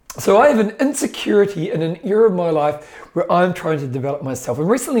So I have an insecurity in an era of my life where I'm trying to develop myself. And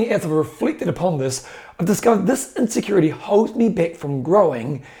recently, as I've reflected upon this, I've discovered this insecurity holds me back from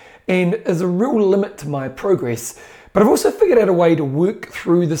growing and is a real limit to my progress. But I've also figured out a way to work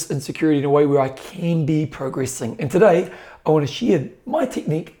through this insecurity in a way where I can be progressing. And today, I want to share my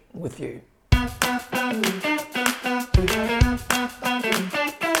technique with you.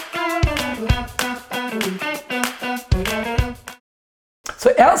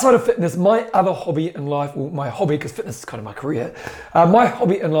 So outside of fitness, my other hobby in life, well, my hobby, because fitness is kind of my career, my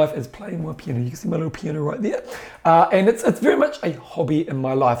hobby in life is playing my piano. You can see my little piano right there. And it's very much a hobby in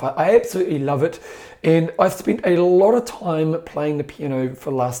my life. I absolutely love it. And I've spent a lot of time playing the piano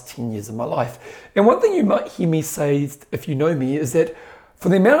for the last 10 years of my life. And one thing you might hear me say, if you know me, is that for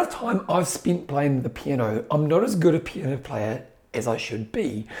the amount of time I've spent playing the piano, I'm not as good a piano player as I should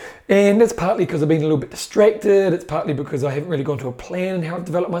be. And it's partly because I've been a little bit distracted. It's partly because I haven't really gone to a plan in how I've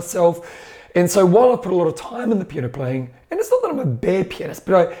developed myself. And so while I put a lot of time in the piano playing, and it's not that I'm a bad pianist,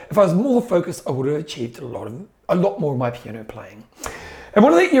 but if I was more focused, I would have achieved a lot more of my piano playing. And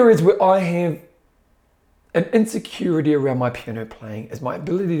one of the areas where I have an insecurity around my piano playing is my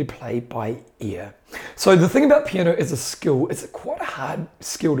ability to play by ear. So the thing about piano is a skill. It's quite a hard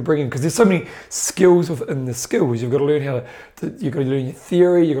skill to bring in because there's so many skills within the skills. You've got to learn you've got to learn your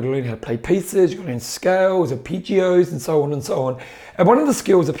theory, you've got to learn how to play pieces, you've got to learn scales, arpeggios, and so on and so on. And one of the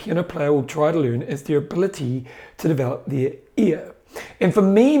skills a piano player will try to learn is their ability to develop their ear. And for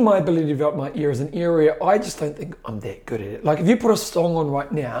me, my ability to develop my ear is an area I just don't think I'm that good at it. Like if you put a song on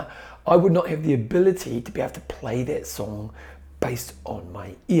right now, I would not have the ability to be able to play that song based on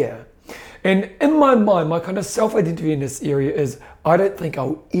my ear. And in my mind, my kind of self-identity in this area is I don't think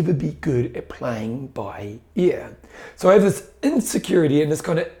I'll ever be good at playing by ear. So I have this insecurity and this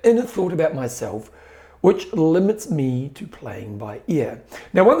kind of inner thought about myself which limits me to playing by ear.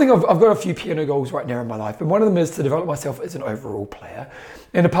 Now, one thing I've got a few piano goals right now in my life, and one of them is to develop myself as an overall player.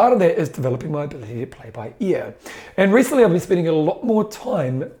 And a part of that is developing my ability to play by ear. And recently I've been spending a lot more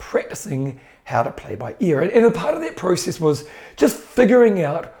time practicing how to play by ear. And a part of that process was just figuring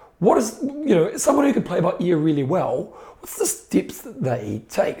out what is, someone who can play by ear really well, what's the steps that they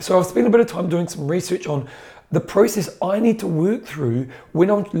take? So I've spent a bit of time doing some research on the process I need to work through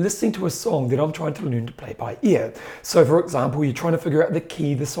when I'm listening to a song that I'm trying to learn to play by ear. So for example, you're trying to figure out the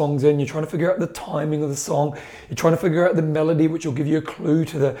key the song's in, you're trying to figure out the timing of the song, you're trying to figure out the melody which will give you a clue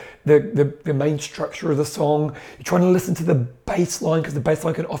to the main structure of the song, you're trying to listen to the bass line because the bass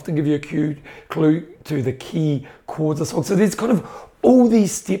line can often give you a clue to the key chords of the song. So there's kind of all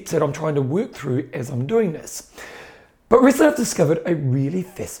these steps that I'm trying to work through as I'm doing this. But recently I've discovered a really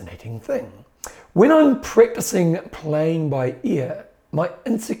fascinating thing. When I'm practicing playing by ear, my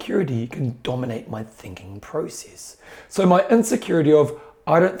insecurity can dominate my thinking process. So my insecurity of,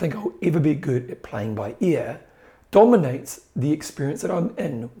 I don't think I'll ever be good at playing by ear, dominates the experience that I'm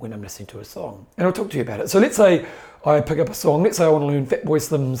in when I'm listening to a song. And I'll talk to you about it. So let's say I pick up a song, let's say I want to learn Fatboy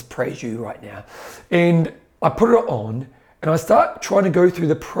Slim's Praise You right now. And I put it on and I start trying to go through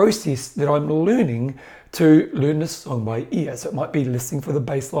the process that I'm learning to learn this song by ear. So it might be listening for the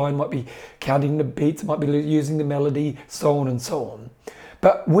bass line, might be counting the beats, it might be using the melody, so on and so on.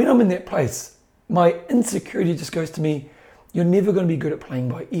 But when I'm in that place, my insecurity just goes to me, you're never going to be good at playing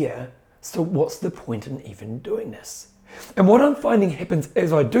by ear, so what's the point in even doing this? And what I'm finding happens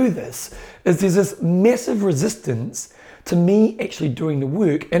as I do this is there's this massive resistance to me actually doing the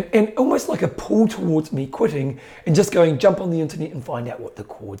work and almost like a pull towards me quitting and just going jump on the internet and find out what the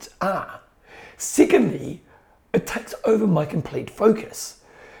chords are. Secondly, it takes over my complete focus.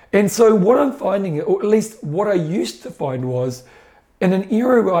 And so what I'm finding, or at least what I used to find was, in an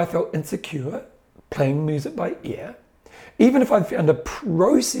era where I felt insecure playing music by ear, even if I found a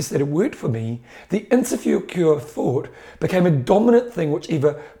process that had worked for me, the insecure thought became a dominant thing which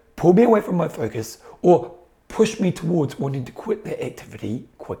either pulled me away from my focus or pushed me towards wanting to quit that activity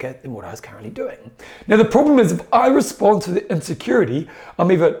quicker than what I was currently doing. Now the problem is if I respond to the insecurity, I'm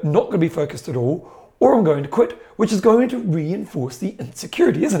either not going to be focused at all or I'm going to quit, which is going to reinforce the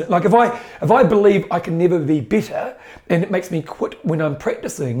insecurity, isn't it? Like if I believe I can never be better and it makes me quit when I'm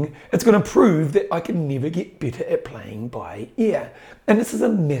practicing, it's going to prove that I can never get better at playing by ear. And this is a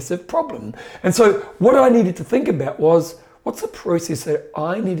massive problem. And so what I needed to think about was, what's the process that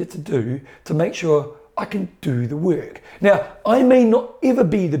I needed to do to make sure I can do the work? Now, I may not ever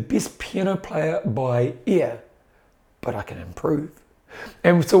be the best piano player by ear, but I can improve.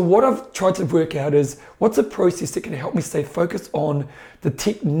 And so what I've tried to work out is what's a process that can help me stay focused on the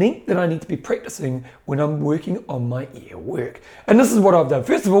technique that I need to be practicing when I'm working on my ear work. And this is what I've done.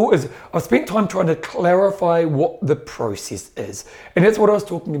 First of all is I've spent time trying to clarify what the process is. And that's what I was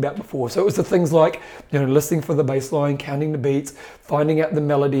talking about before. So it was the things like, listening for the bass line, counting the beats, finding out the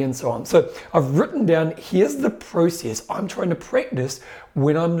melody and so on. So I've written down, here's the process I'm trying to practice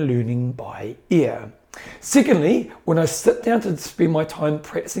when I'm learning by ear. Secondly, when I sit down to spend my time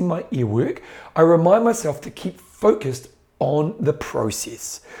practicing my ear work, I remind myself to keep focused on the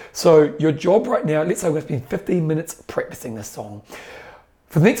process. So your job right now, let's say we're going to spend 15 minutes practicing this song.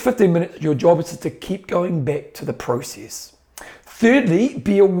 For the next 15 minutes, your job is just to keep going back to the process. Thirdly,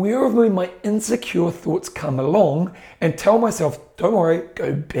 be aware of when my insecure thoughts come along and tell myself, don't worry,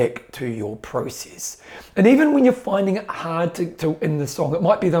 go back to your process. And even when you're finding it hard to in the song, it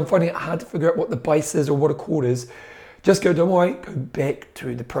might be that I'm finding it hard to figure out what the bass is or what a chord is, just go, don't worry, go back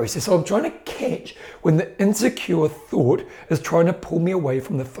to the process. So I'm trying to catch when the insecure thought is trying to pull me away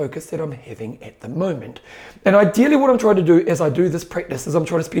from the focus that I'm having at the moment. And ideally what I'm trying to do as I do this practice is I'm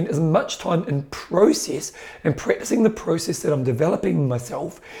trying to spend as much time in process and practicing the process that I'm developing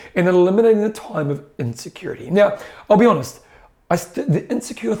myself and eliminating the time of insecurity. Now, I'll be honest, the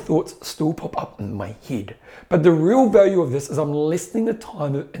insecure thoughts still pop up in my head. But the real value of this is I'm lessening the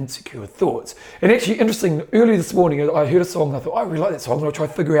time of insecure thoughts. And actually, interesting, earlier this morning, I heard a song and I thought, I really like that song. I'm going to try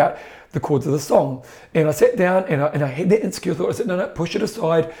to figure out the chords of the song. And I sat down and I had that insecure thought. I said, no, push it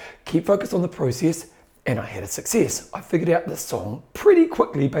aside, keep focused on the process. And I had a success. I figured out the song pretty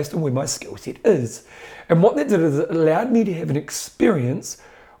quickly based on where my skill set is. And what that did is it allowed me to have an experience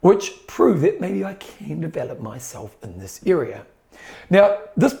which proved that maybe I can develop myself in this area. Now,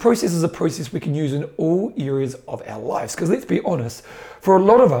 this process is a process we can use in all areas of our lives, because let's be honest, for a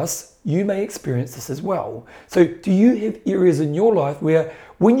lot of us, you may experience this as well. So do you have areas in your life where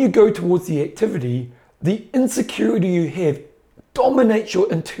when you go towards the activity, the insecurity you have dominates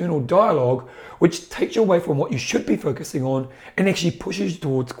your internal dialogue, which takes you away from what you should be focusing on and actually pushes you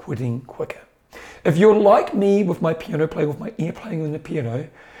towards quitting quicker? If you're like me with my piano playing, with my ear playing on the piano,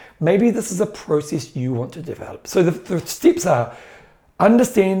 maybe this is a process you want to develop. So the steps are,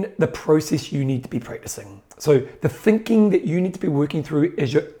 understand the process you need to be practicing. So the thinking that you need to be working through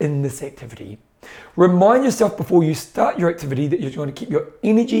as you're in this activity. Remind yourself before you start your activity that you're trying to keep your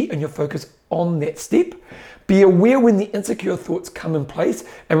energy and your focus on that step. Be aware when the insecure thoughts come in place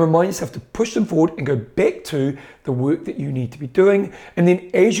and remind yourself to push them forward and go back to the work that you need to be doing. And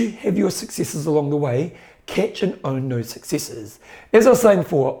then as you have your successes along the way, catch and own those successes. As I was saying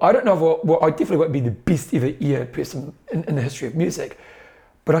before, I don't know if I definitely won't be the best ever ear person in the history of music,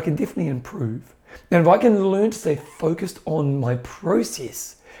 but I can definitely improve. And if I can learn to stay focused on my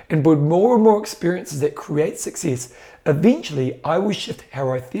process and build more and more experiences that create success, eventually I will shift how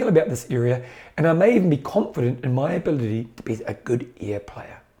I feel about this area, and I may even be confident in my ability to be a good ear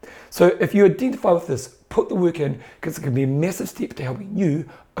player. So if you identify with this, put the work in, because it can be a massive step to helping you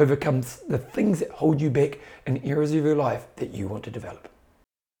overcome the things that hold you back in areas of your life that you want to develop.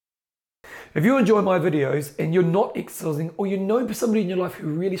 If you enjoy my videos and you're not exercising, or you know somebody in your life who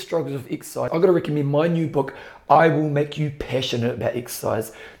really struggles with exercise, I've got to recommend my new book, I Will Make You Passionate About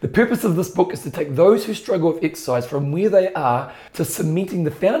Exercise. The purpose of this book is to take those who struggle with exercise from where they are to cementing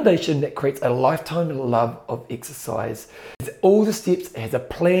the foundation that creates a lifetime love of exercise. It's all the steps, it has a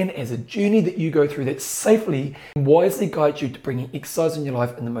plan, it has a journey that you go through that safely and wisely guides you to bringing exercise in your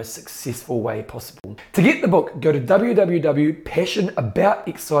life in the most successful way possible. To get the book, go to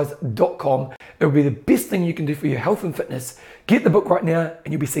www.passionaboutexercise.com. It will be the best thing you can do for your health and fitness. Get the book right now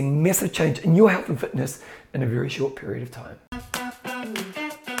and you'll be seeing massive change in your health and fitness in a very short period of time.